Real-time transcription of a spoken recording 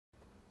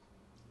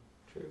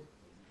true.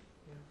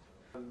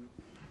 Yeah.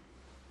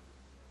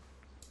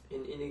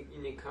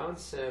 In the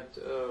concept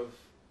of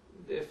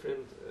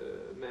different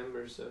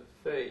members of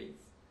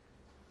faith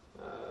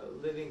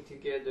living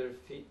together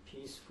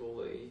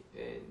peacefully,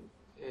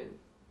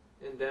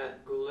 and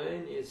that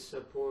Gulen is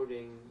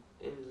supporting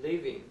and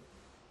living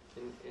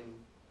and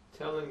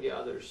telling the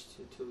others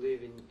to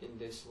live in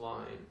this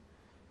line.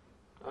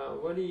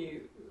 What do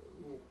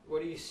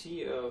you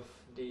see of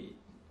the,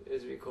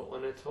 as we call,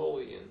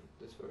 Anatolian,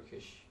 the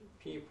Turkish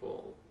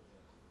people,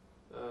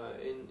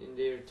 in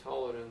their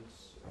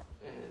tolerance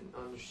and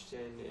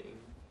understanding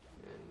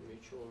and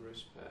mutual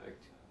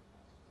respect?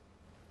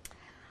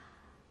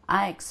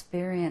 I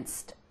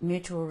experienced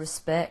mutual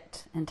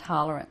respect and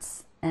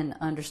tolerance and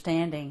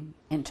understanding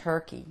in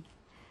Turkey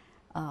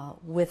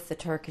with the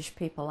Turkish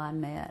people I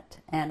met,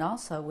 and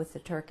also with the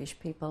Turkish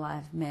people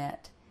I've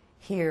met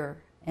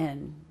here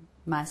in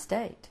my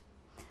state.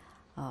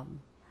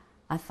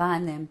 I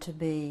find them to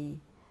be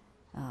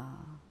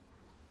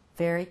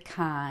very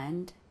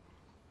kind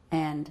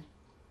and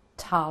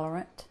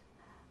tolerant,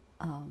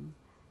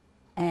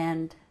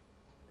 and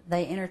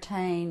they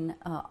entertain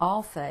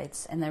all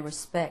faiths, and they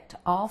respect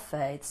all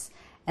faiths,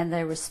 and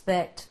they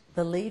respect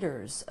the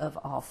leaders of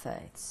all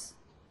faiths.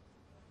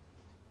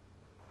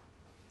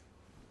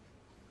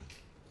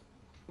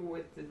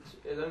 Along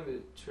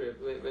the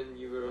trip, when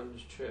you were on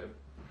this trip,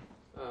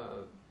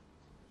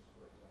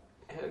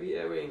 have you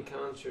ever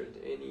encountered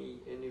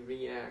any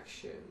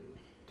reaction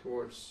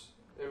towards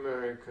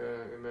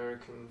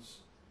Americans,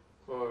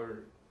 or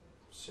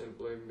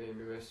simply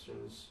maybe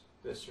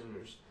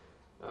Westerners,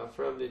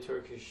 from the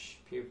Turkish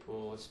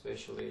people,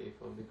 especially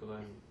from the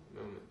Gulen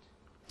movement?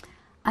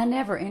 I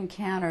never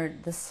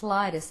encountered the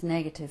slightest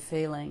negative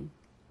feeling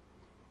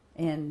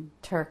in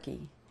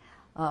Turkey.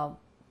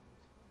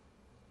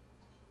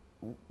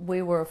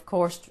 We were, of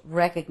course,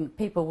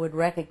 people would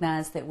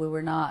recognize that we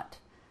were not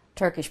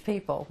Turkish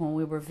people when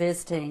we were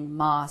visiting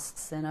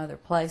mosques and other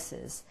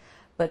places,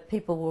 but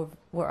people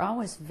were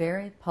always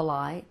very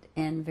polite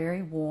and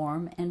very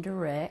warm and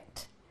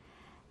direct,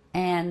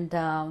 and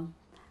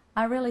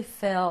I really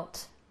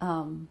felt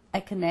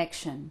a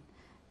connection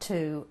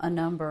to a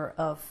number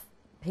of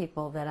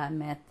people that I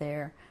met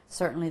there.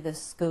 Certainly the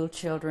school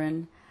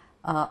children,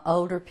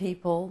 older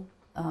people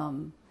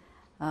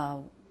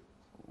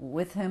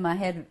with whom I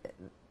had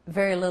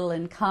very little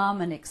in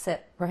common,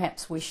 except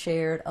perhaps we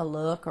shared a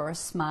look or a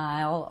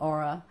smile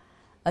or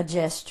a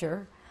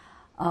gesture.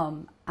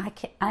 I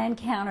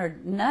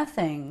encountered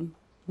nothing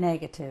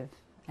negative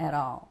at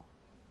all.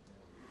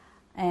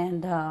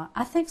 And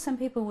I think some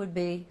people would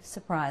be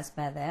surprised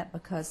by that,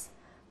 because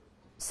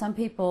some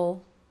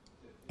people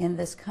in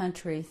this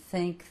country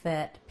think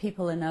that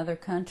people in other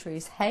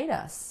countries hate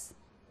us.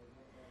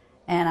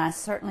 And I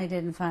certainly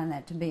didn't find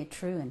that to be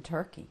true in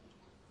Turkey.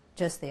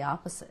 Just the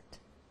opposite.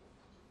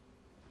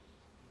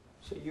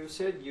 So you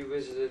said you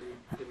visited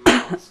the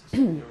mosques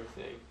and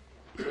everything.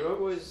 So what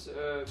was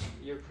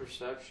your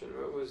perception?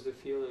 What was the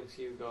feelings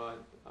you got,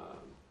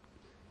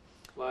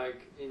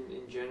 like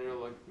in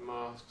general, like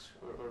mosques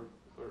or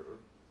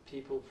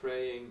people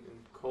praying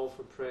and call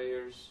for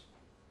prayers?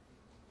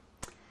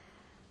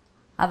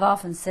 I've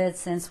often said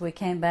since we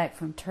came back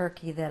from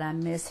Turkey that I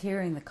miss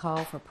hearing the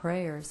call for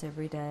prayers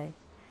every day.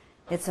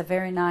 It's a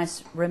very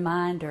nice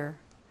reminder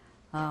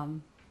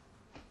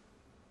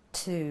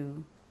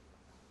to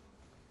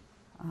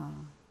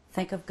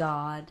think of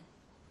God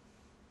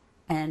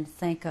and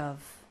think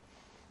of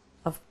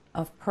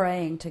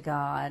praying to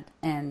God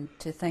and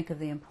to think of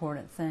the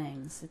important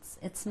things.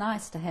 It's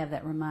nice to have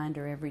that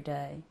reminder every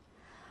day.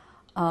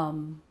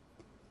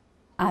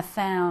 I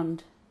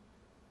found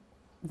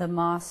the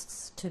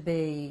mosques to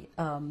be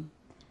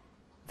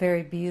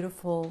very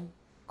beautiful,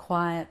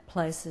 quiet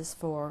places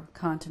for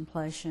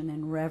contemplation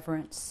and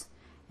reverence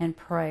and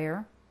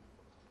prayer.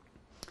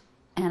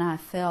 And I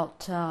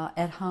felt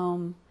at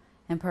home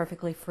and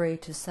perfectly free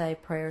to say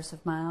prayers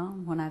of my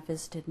own when I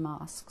visited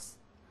mosques.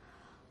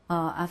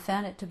 I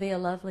found it to be a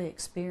lovely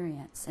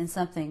experience and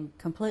something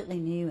completely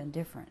new and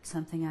different,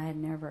 something I had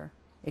never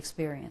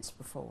experienced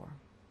before.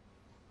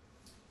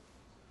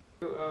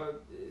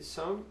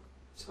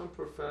 Some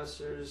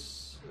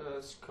professors,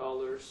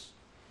 scholars,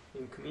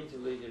 and community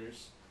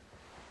leaders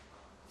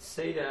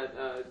say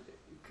that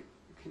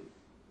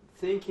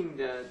thinking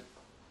that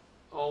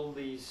all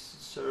these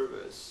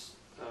service,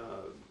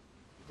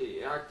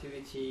 the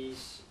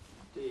activities,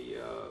 the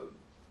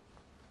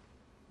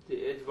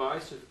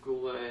advice of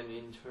Gulen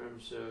in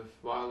terms of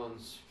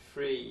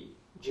violence-free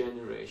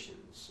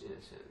generations, in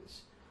a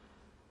sense,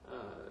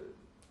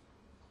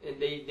 and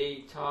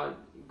they thought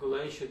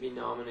Gulen should be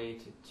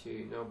nominated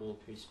to Nobel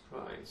Peace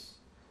Prize.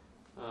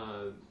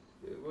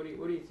 What do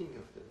you think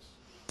of this?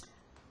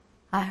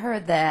 I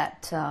heard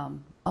that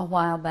a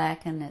while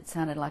back, and it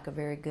sounded like a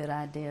very good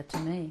idea to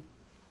me.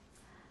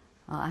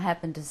 I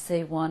happened to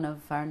see one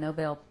of our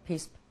Nobel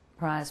Peace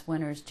Prize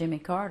winners, Jimmy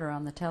Carter,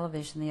 on the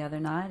television the other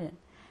night, and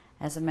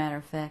as a matter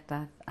of fact,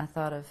 I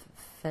thought of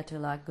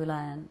Fethullah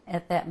Gulen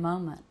at that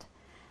moment,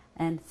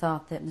 and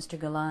thought that Mr.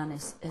 Gulen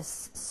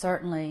is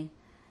certainly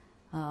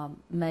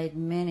made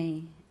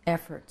many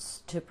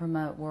efforts to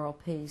promote world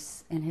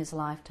peace in his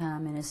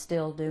lifetime and is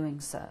still doing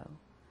so.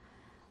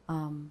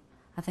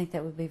 I think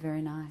that would be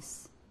very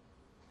nice.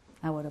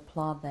 I would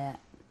applaud that.